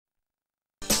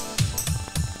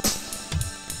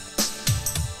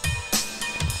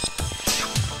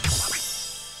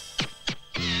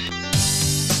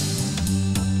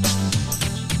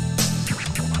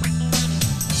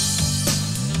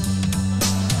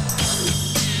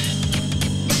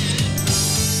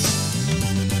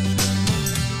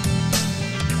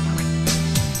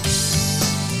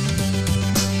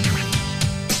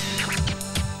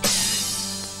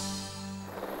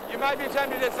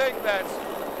tempted to think that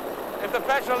if the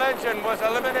petrol engine was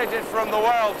eliminated from the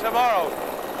world tomorrow,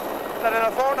 that in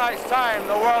a fortnight's time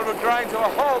the world would grind to a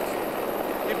halt.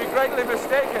 You'd be greatly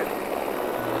mistaken.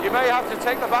 You may have to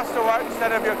take the bus to work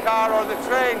instead of your car or the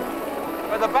train,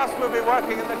 but the bus will be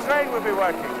working and the train will be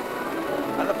working.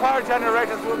 And the power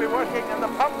generators will be working and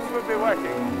the pumps will be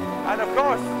working. And of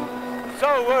course, so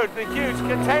would the huge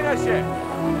container ship.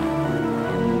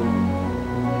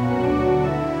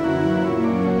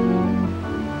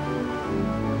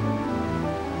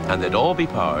 And they'd all be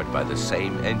powered by the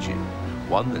same engine,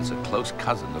 one that's a close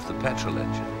cousin of the petrol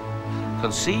engine.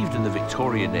 Conceived in the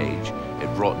Victorian age,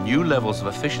 it brought new levels of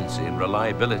efficiency and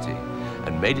reliability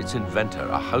and made its inventor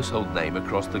a household name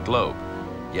across the globe,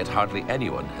 yet hardly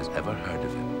anyone has ever heard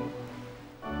of him.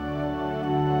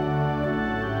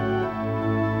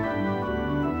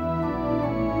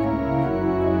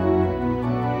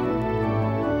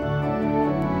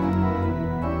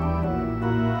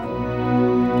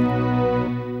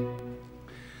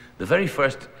 The very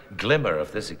first glimmer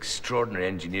of this extraordinary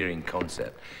engineering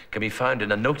concept can be found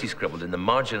in a note he scribbled in the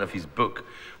margin of his book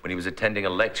when he was attending a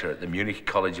lecture at the Munich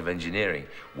College of Engineering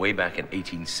way back in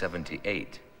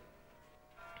 1878.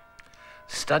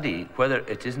 Study whether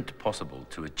it isn't possible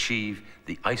to achieve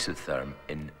the isotherm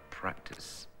in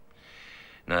practice.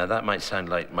 Now, that might sound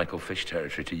like Michael Fish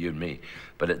territory to you and me,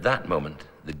 but at that moment,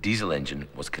 the diesel engine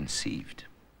was conceived,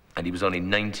 and he was only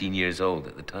 19 years old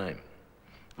at the time.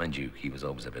 Mind you, he was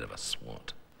always a bit of a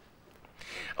swot.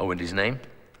 Oh, and his name?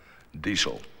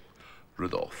 Diesel.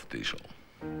 Rudolf Diesel.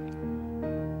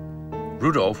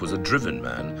 Rudolf was a driven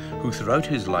man who throughout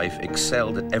his life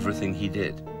excelled at everything he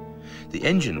did. The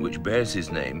engine which bears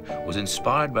his name was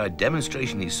inspired by a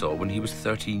demonstration he saw when he was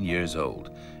 13 years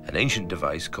old, an ancient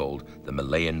device called the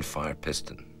Malayan fire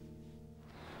piston.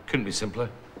 Couldn't be simpler.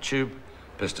 Tube,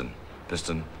 piston,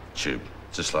 piston, tube,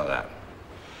 just like that.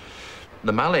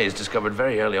 The Malays discovered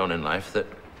very early on in life that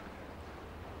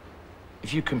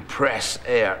if you compress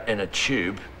air in a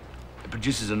tube, it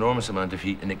produces an enormous amount of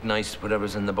heat and ignites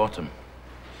whatever's in the bottom.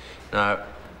 Now,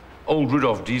 old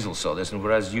Rudolf Diesel saw this, and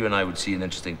whereas you and I would see an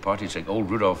interesting party trick, old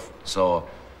Rudolf saw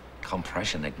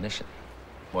compression ignition.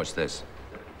 Watch this.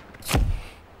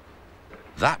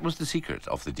 That was the secret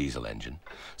of the diesel engine.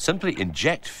 Simply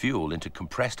inject fuel into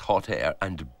compressed hot air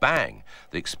and bang,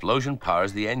 the explosion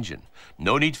powers the engine.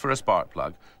 No need for a spark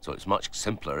plug, so it's much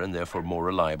simpler and therefore more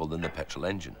reliable than the petrol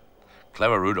engine.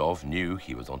 Clever Rudolf knew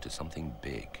he was onto something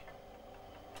big.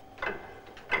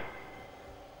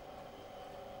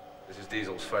 This is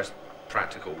Diesel's first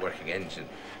practical working engine.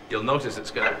 You'll notice it's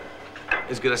got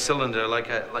a cylinder like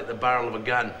the barrel of a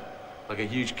gun, like a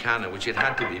huge cannon, which it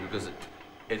had to be because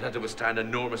it had to withstand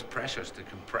enormous pressures to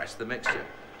compress the mixture.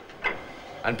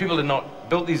 And people had not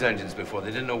built these engines before.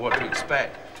 They didn't know what to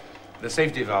expect. The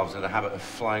safety valves had a habit of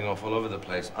flying off all over the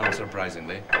place,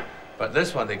 unsurprisingly. But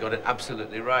this one, they got it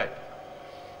absolutely right.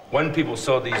 When people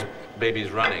saw these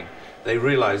babies running, they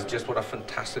realized just what a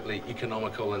fantastically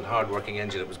economical and hard-working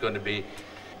engine it was going to be.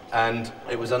 And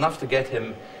it was enough to get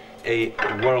him a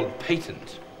world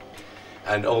patent.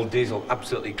 And old Diesel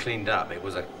absolutely cleaned up. It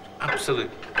was an absolute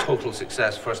total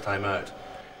success first time out.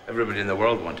 Everybody in the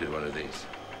world wanted one of these,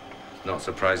 not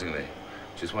surprisingly,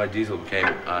 which is why Diesel became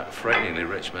a frighteningly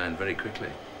rich man very quickly.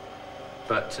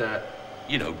 But,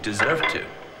 you know, deserved to.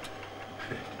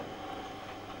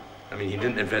 I mean, he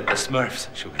didn't invent the Smurfs,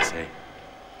 shall we say.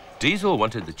 Diesel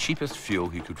wanted the cheapest fuel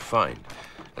he could find,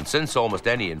 and since almost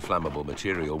any inflammable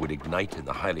material would ignite in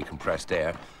the highly compressed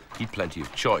air, he'd plenty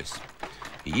of choice.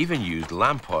 He even used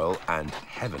lamp oil and,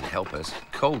 heaven help us,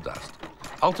 coal dust.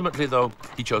 Ultimately, though,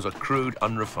 he chose a crude,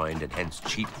 unrefined, and hence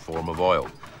cheap form of oil,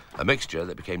 a mixture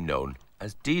that became known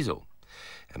as diesel.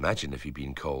 Imagine if he'd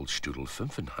been called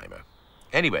Strudel-Fimpfenheimer.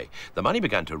 Anyway, the money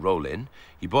began to roll in.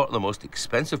 He bought the most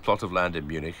expensive plot of land in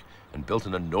Munich and built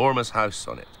an enormous house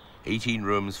on it. 18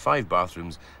 rooms, 5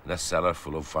 bathrooms, and a cellar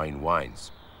full of fine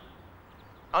wines.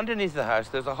 Underneath the house,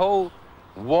 there's a whole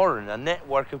warren, a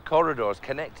network of corridors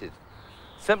connected,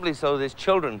 simply so his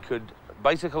children could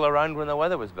bicycle around when the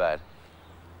weather was bad.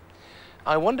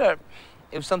 I wonder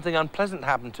if something unpleasant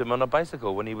happened to him on a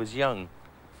bicycle when he was young.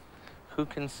 Who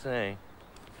can say?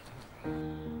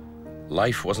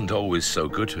 Life wasn't always so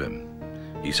good to him.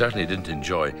 He certainly didn't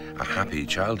enjoy a happy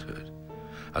childhood.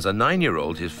 As a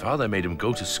 9-year-old, his father made him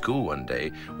go to school one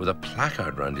day with a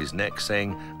placard round his neck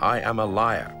saying, "I am a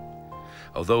liar."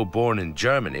 Although born in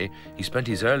Germany, he spent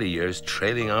his early years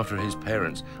trailing after his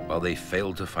parents while they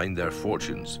failed to find their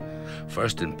fortunes.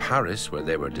 First in Paris, where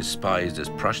they were despised as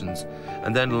Prussians,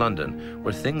 and then London,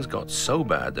 where things got so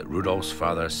bad that Rudolf's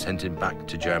father sent him back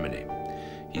to Germany.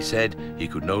 He said he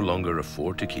could no longer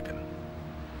afford to keep him.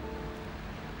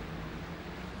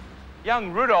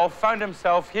 young Rudolf found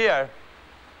himself here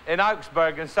in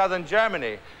Augsburg in southern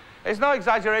Germany. It's no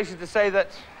exaggeration to say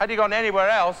that had he gone anywhere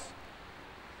else,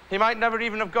 he might never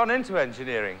even have gone into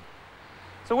engineering.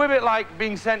 It's a wee bit like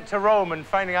being sent to Rome and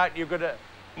finding out you've got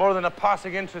more than a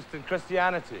passing interest in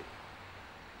Christianity.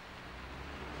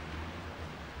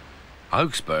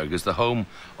 Augsburg is the home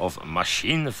of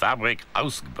Maschinenfabrik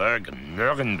Augsburg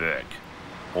Nuremberg,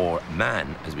 or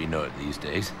MAN as we know it these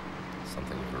days.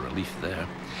 Something of a relief there.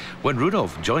 When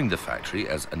Rudolf joined the factory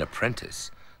as an apprentice,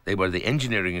 they were the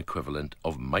engineering equivalent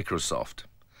of Microsoft,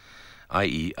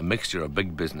 i.e. a mixture of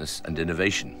big business and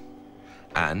innovation.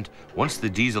 And once the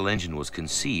diesel engine was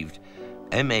conceived,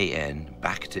 MAN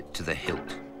backed it to the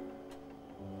hilt.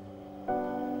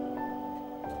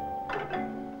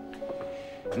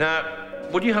 Now,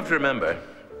 what you have to remember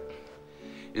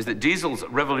is that diesel's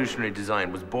revolutionary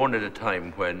design was born at a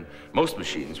time when most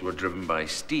machines were driven by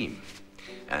steam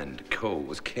and coal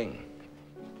was king.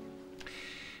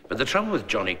 But the trouble with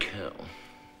Johnny Coal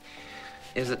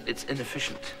is that it's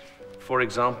inefficient. For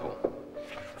example,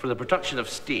 for the production of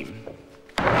steam,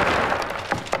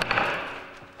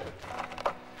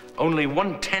 only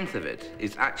 1/10 of it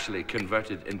is actually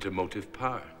converted into motive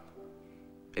power.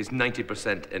 It's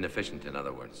 90% inefficient, in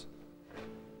other words.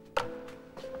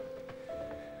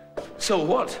 So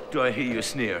what, do I hear you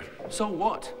sneer? So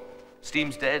what?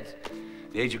 Steam's dead.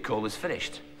 The age of coal is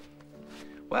finished.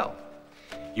 Well,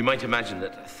 you might imagine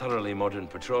that thoroughly modern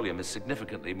petroleum is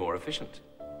significantly more efficient.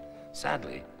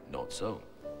 Sadly, not so.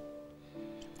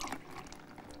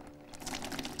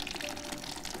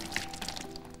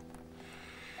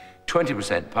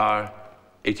 "20% power,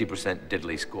 80%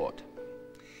 diddly squat."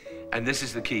 And this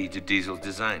is the key to diesel's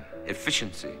design: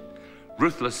 efficiency,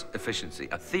 ruthless efficiency,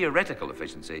 a theoretical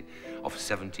efficiency of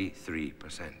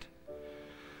 73%.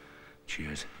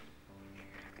 Cheers.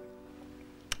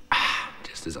 Ah,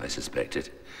 just as I suspected,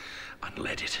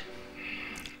 unleaded.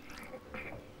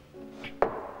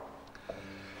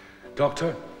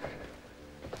 Doctor?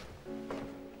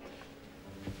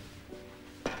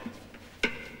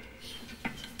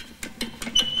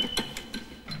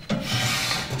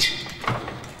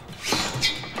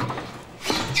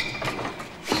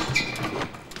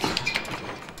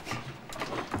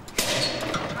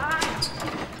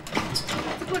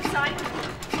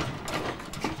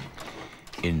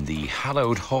 In the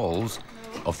hallowed halls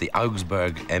of the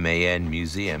Augsburg MAN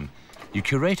Museum, your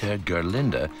curator,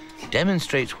 Gerlinde,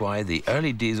 demonstrates why the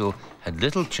early diesel had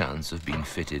little chance of being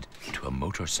fitted to a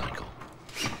motorcycle.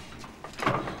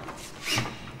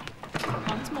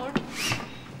 Once more.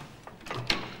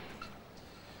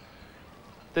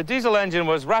 The diesel engine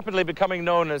was rapidly becoming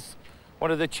known as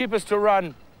one of the cheapest to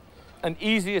run and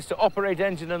easiest to operate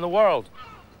engine in the world.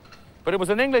 But it was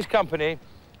an English company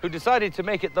who decided to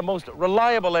make it the most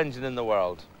reliable engine in the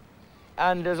world.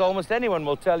 And as almost anyone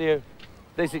will tell you,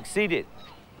 they succeeded.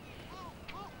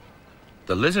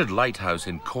 The Lizard Lighthouse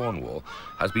in Cornwall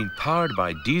has been powered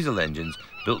by diesel engines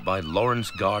built by Lawrence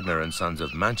Gardner and Sons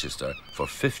of Manchester for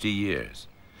 50 years.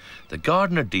 The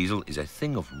Gardner diesel is a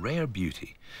thing of rare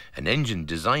beauty, an engine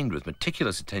designed with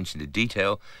meticulous attention to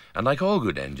detail, and like all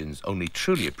good engines, only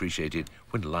truly appreciated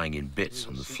when lying in bits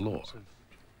on the floor.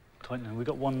 Tighten. We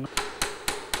got one.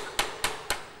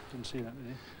 Didn't see that, did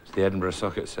you? It's the Edinburgh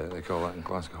socket set, they call that in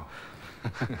Glasgow.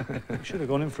 You should have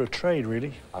gone in for a trade,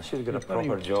 really. I should have got a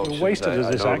proper job. You're wasted as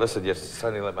this act. Listen, you're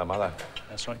sounding like my mother.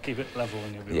 That's right, keep it level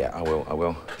and you'll be... Yeah, I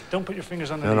will. Don't put your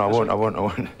fingers underneath. No, I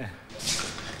won't. Yeah.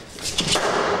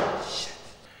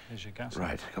 There's your gas.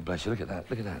 Right, God bless you, look at that.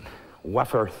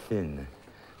 Wafer thin.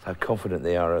 That's how confident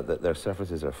they are that their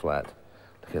surfaces are flat.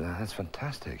 Look at that, that's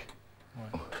fantastic. Right.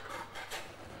 Oh.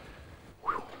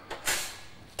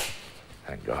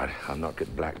 Thank God, I'm not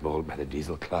getting blackballed by the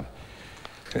diesel club.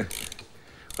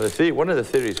 Well, one of the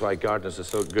theories why Gardners are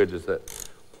so good is that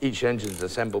each engine is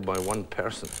assembled by one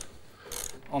person.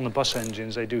 On the bus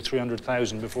engines, they do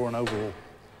 300,000 before an overhaul.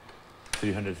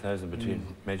 300,000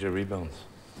 between major rebuilds.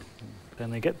 Then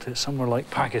they get to somewhere like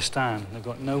Pakistan. They've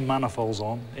got no manifolds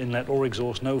on, inlet or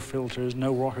exhaust, no filters,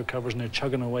 no rocker covers, and they're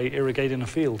chugging away, irrigating a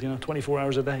field, 24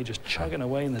 hours a day, just chugging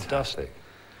away in the dust.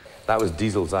 That was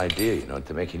Diesel's idea,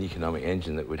 to make an economic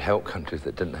engine that would help countries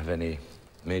that didn't have any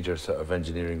major sort of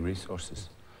engineering resources.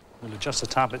 We'll adjust the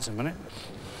tablets in a minute.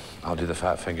 I'll do the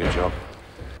fat finger job.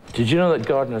 Did you know that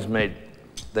Gardners made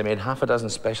half a dozen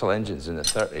special engines in the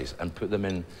 30s and put them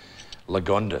in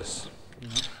Lagondas,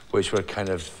 which were kind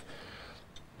of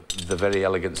the very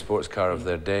elegant sports car of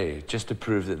their day, just to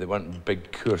prove that they weren't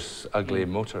big, coarse, ugly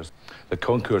motors. The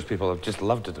concours people have just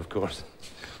loved it, of course.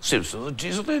 Seems there's a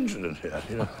diesel engine in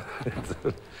here,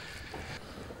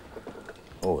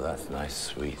 Oh, that's nice,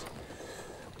 sweet.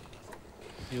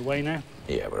 You away now?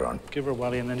 Yeah, we're on. Give her a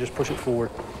welly and then just push it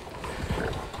forward.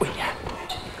 Oh, yeah.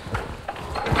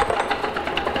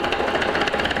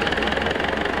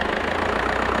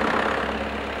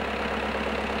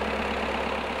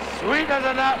 Sweet as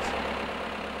a nut.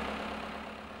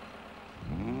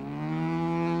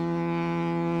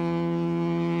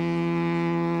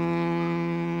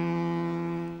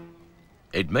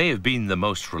 It may have been the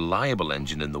most reliable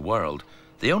engine in the world.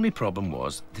 The only problem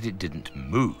was that it didn't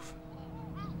move.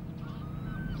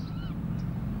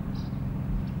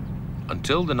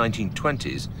 Until the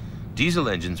 1920s, diesel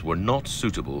engines were not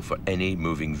suitable for any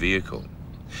moving vehicle.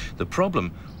 The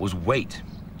problem was weight.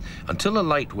 Until a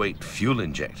lightweight fuel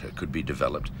injector could be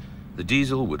developed, the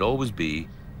diesel would always be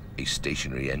a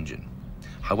stationary engine.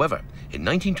 However, in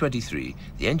 1923,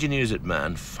 the engineers at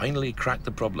MAN finally cracked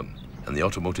the problem, and the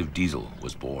automotive diesel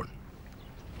was born.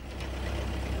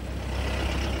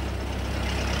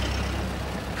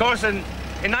 Of course, in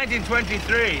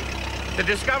 1923, the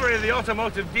discovery of the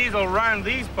automotive diesel round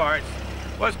these parts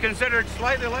was considered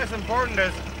slightly less important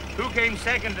as who came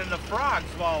second in the frog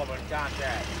swallowing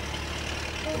contest.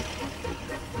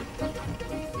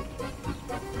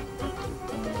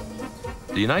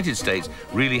 The United States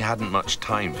really hadn't much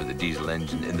time for the diesel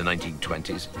engine in the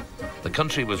 1920s. The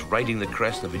country was riding the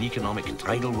crest of an economic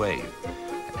tidal wave,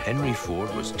 and Henry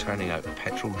Ford was turning out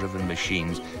petrol-driven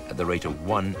machines at the rate of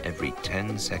 1 every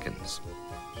 10 seconds.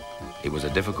 It was a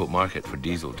difficult market for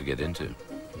diesel to get into.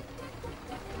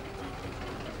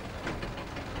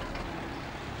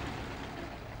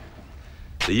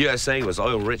 The USA was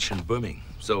oil-rich and booming,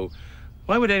 so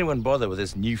why would anyone bother with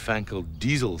this newfangled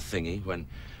diesel thingy when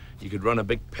you could run a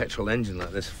big petrol engine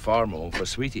like this Farmo for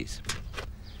sweeties?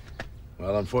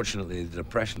 Well, unfortunately, the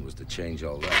Depression was to change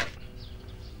all that.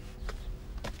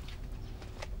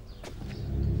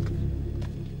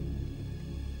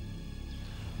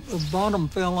 The bottom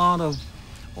fell out of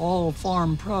all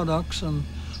farm products, and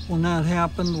when that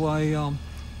happened, why,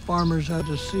 farmers had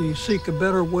to seek a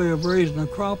better way of raising a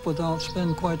crop without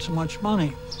spending quite so much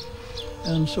money.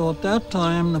 And so at that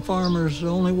time, the farmers, the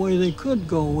only way they could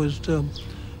go was to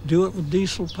do it with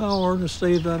diesel power to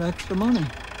save that extra money.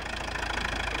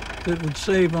 It would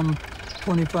save them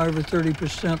 25 or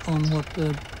 30% on what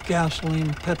the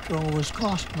gasoline, petrol was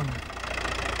costing them.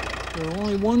 So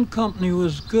only one company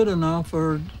was good enough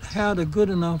or had a good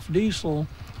enough diesel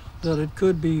that it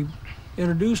could be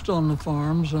introduced on the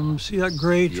farms. And see that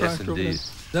gray tractor?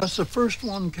 Yes, That's the first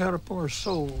one Caterpillar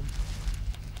sold.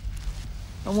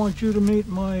 I want you to meet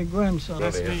my grandson.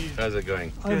 How's it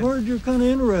going? I heard you're kind of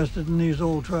interested in these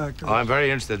old tractors. Oh, I'm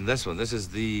very interested in this one. This is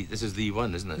the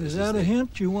one, isn't it? Is that a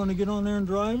hint? You want to get on there and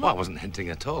drive it? Well, I wasn't hinting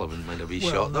at all. I wouldn't mind a wee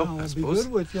Well, shot, though, now, I I'll suppose. be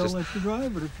good with you. I'll Just let you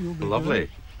drive it if you'll be lovely.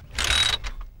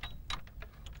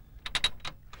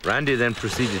 Randy then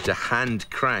proceeded to hand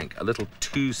crank a little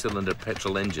 2-cylinder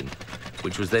petrol engine,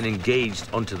 which was then engaged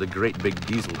onto the great big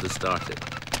diesel to start it.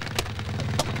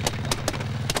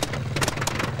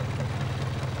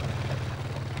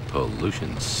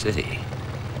 Pollution City.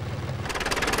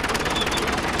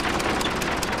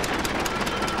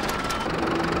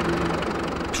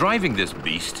 Driving this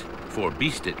beast, for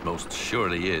beast it most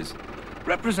surely is,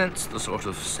 represents the sort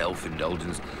of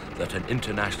self-indulgence that an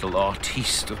international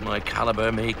artiste of my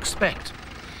caliber may expect.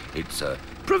 It's a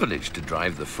privilege to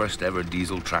drive the first ever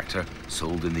diesel tractor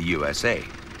sold in the USA.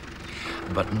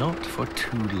 But not for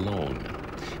too long.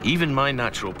 Even my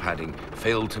natural padding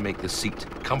failed to make the seat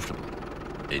comfortable.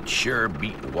 It sure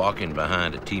beat walking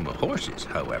behind a team of horses,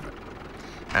 however.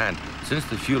 And since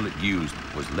the fuel it used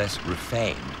was less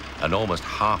refined and almost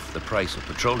half the price of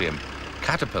petroleum,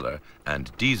 Caterpillar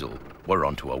and diesel were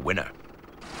onto a winner.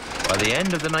 By the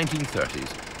end of the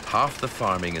 1930s, half the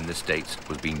farming in the States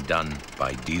was being done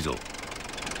by diesel.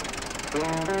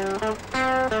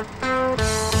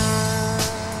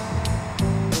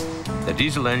 The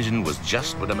diesel engine was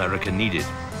just what America needed.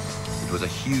 It was a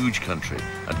huge country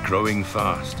and growing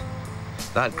fast.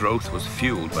 That growth was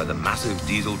fueled by the massive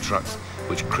diesel trucks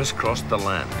which crisscrossed the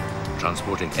land,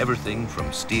 transporting everything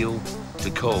from steel to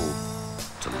coal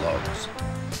to logs.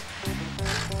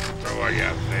 Throw a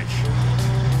yeah, fish.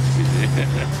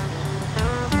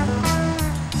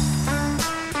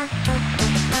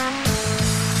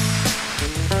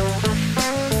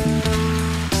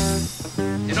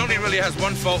 It only really has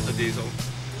one fault, the diesel.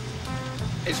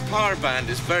 Its power band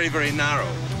is very, very narrow,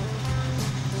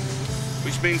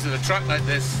 which means that a truck like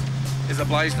this is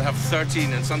obliged to have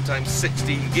 13 and sometimes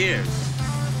 16 gears.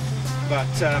 But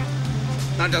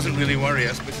that doesn't really worry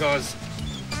us because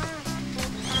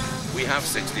we have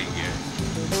 16 gears.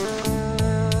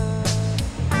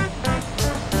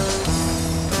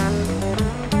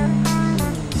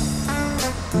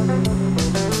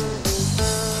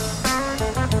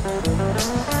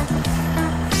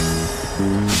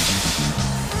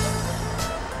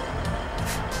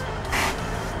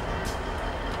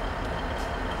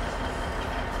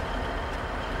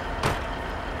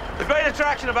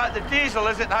 attraction about the Diesel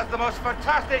is it has the most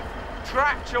fantastic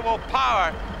tractual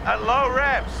power at low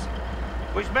revs,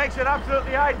 which makes it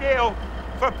absolutely ideal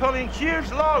for pulling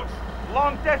huge loads,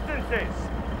 long distances.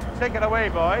 Take it away,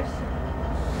 boys.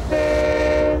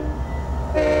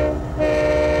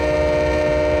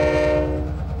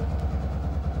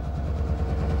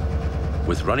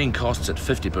 With running costs at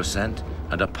 50%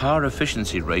 and a power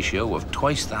efficiency ratio of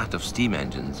twice that of steam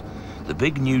engines, the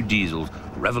big new diesels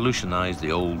revolutionized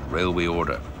the old railway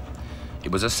order.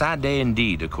 It was a sad day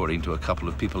indeed, according to a couple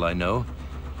of people I know.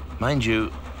 Mind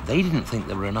you, they didn't think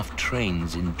there were enough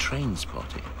trains in train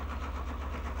spotting.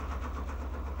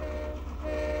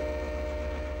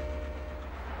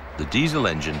 The diesel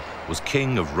engine was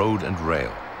king of road and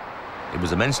rail. It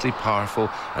was immensely powerful,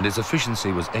 and its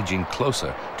efficiency was edging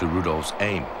closer to Rudolf's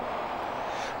aim.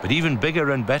 But even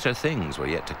bigger and better things were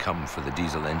yet to come for the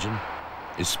diesel engine,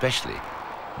 especially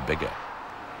bigger.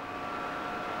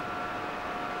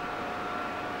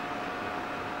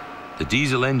 The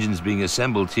diesel engines being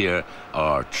assembled here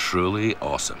are truly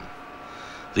awesome.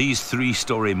 These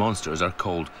three-story monsters are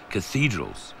called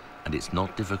cathedrals, and it's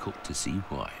not difficult to see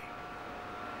why.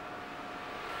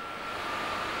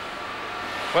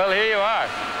 Well, here you are.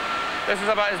 This is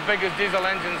about as big as diesel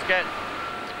engines get.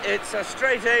 It's a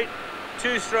straight-eight,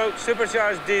 two-stroke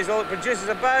supercharged diesel. It produces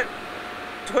about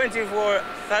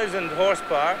 24,000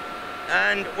 horsepower,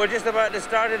 and we're just about to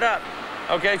start it up.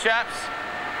 Okay, chaps?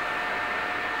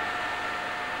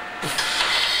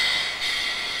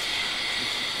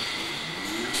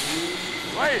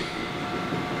 Wait!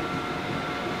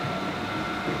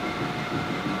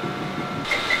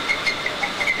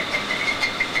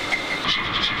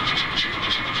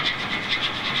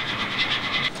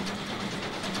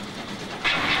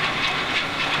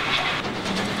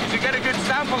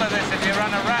 Sample of this if you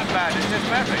run a rap band. It's just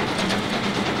perfect.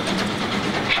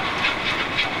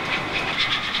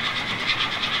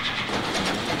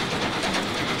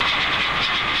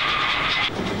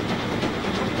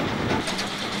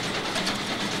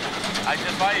 I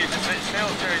defy you to sit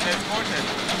still during this motion.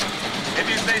 If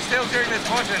you stay still during this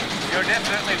motion, you're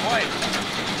definitely white.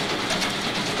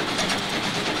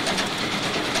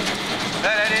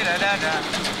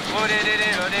 Da-da-da-da-da-da.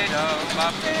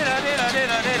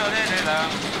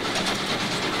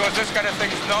 Of course, this kind of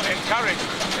thing is not encouraged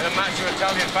in a macho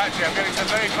Italian factory. I'm getting some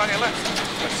very funny looks.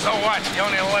 But so what? You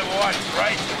only live once,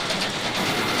 right?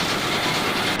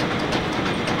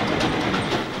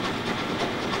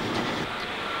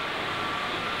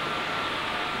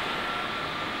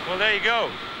 Well, there you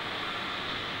go.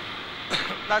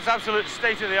 That's absolute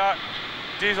state-of-the-art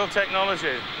diesel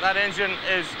technology. That engine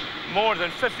is more than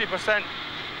 50%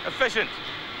 efficient.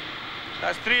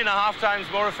 That's 3.5 times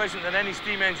more efficient than any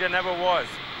steam engine ever was.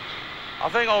 I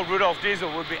think old Rudolf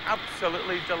Diesel would be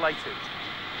absolutely delighted.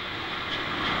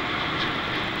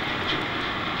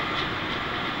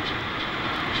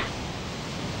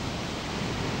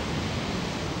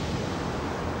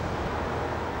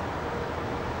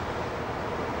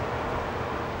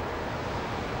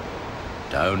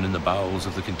 Down in the bowels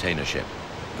of the container ship,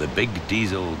 the big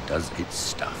diesel does its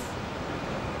stuff.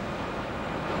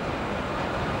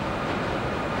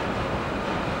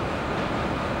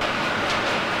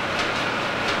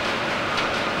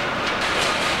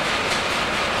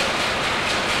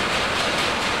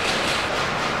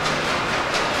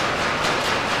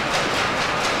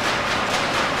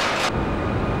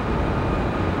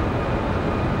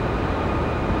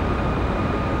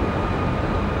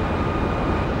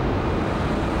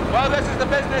 Well, this is the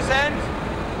business end.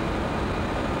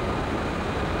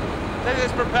 This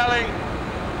is propelling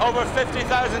over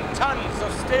 50,000 tons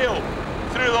of steel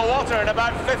through the water at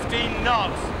about 15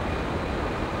 knots.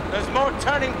 There's more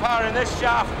turning power in this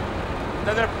shaft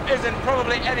than there is in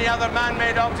probably any other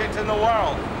man-made object in the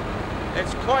world.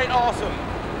 It's quite awesome.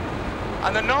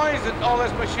 And the noise that all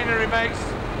this machinery makes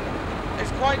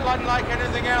is quite unlike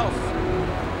anything else.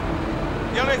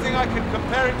 The only thing I could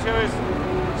compare it to is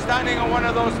standing on one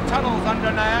of those tunnels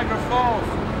under Niagara Falls.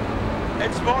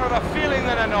 It's more of a feeling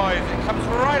than a noise. It comes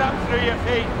right up through your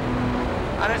feet,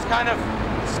 and it's kind of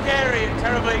scary and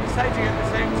terribly exciting at the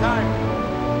same time.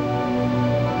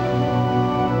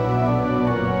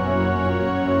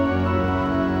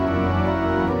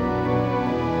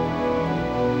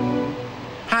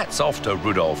 Hats off to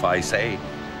Rudolf, I say.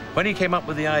 When he came up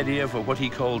with the idea for what he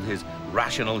called his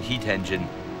rational heat engine,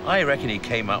 I reckon he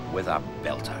came up with a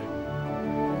belter.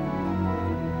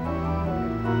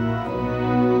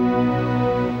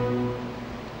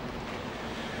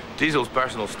 Diesel's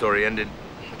personal story ended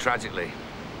tragically.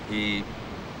 He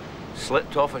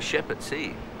slipped off a ship at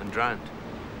sea and drowned.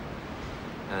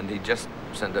 And he just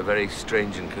sent a very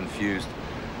strange and confused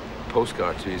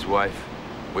postcard to his wife,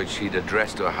 which he'd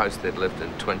addressed to a house they'd lived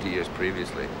in 20 years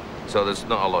previously. So there's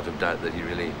not a lot of doubt that he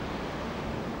really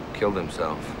killed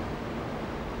himself.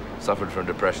 Suffered from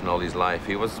depression all his life.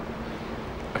 He was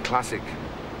a classic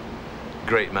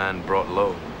great man brought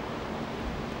low.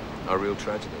 A real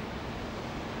tragedy.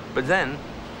 But then,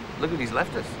 look what he's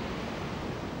left us.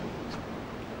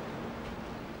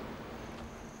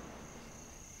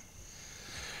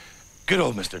 Good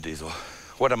old Mr. Diesel.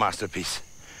 What a masterpiece.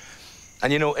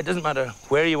 And you know, it doesn't matter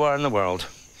where you are in the world,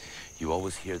 you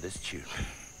always hear this tune.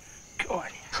 Go on.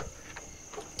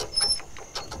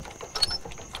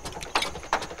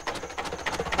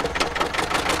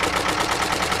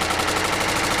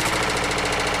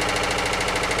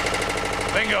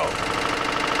 Bingo!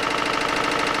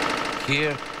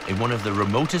 Here, in one of the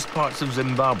remotest parts of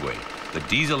Zimbabwe, the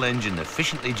diesel engine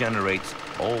efficiently generates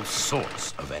all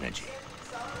sorts of energy.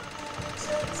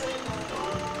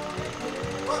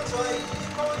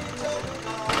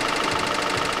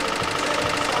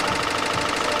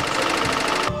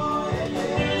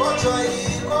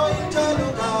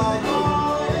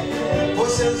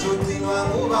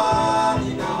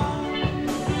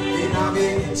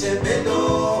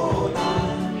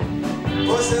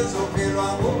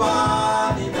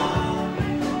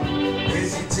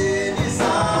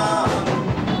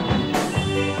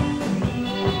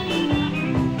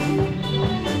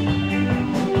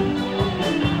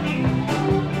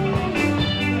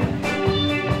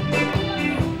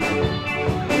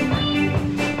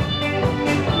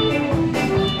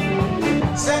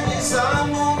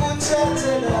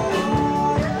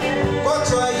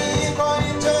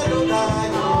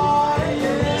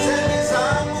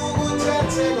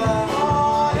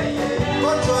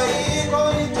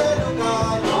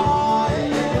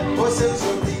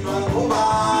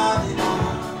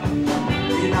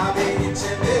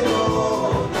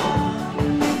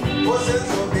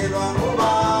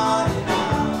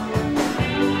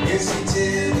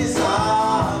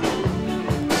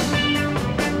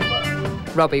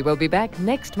 Robbie will be back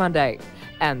next Monday.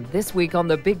 And this week on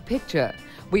The Big Picture,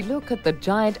 we look at the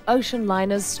giant ocean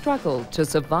liners' struggle to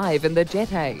survive in the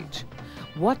jet age.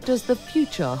 What does the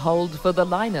future hold for the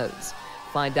liners?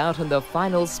 Find out in the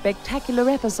final spectacular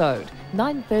episode,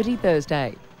 9:30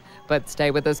 Thursday. But stay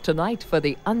with us tonight for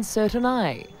The Uncertain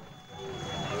Eye.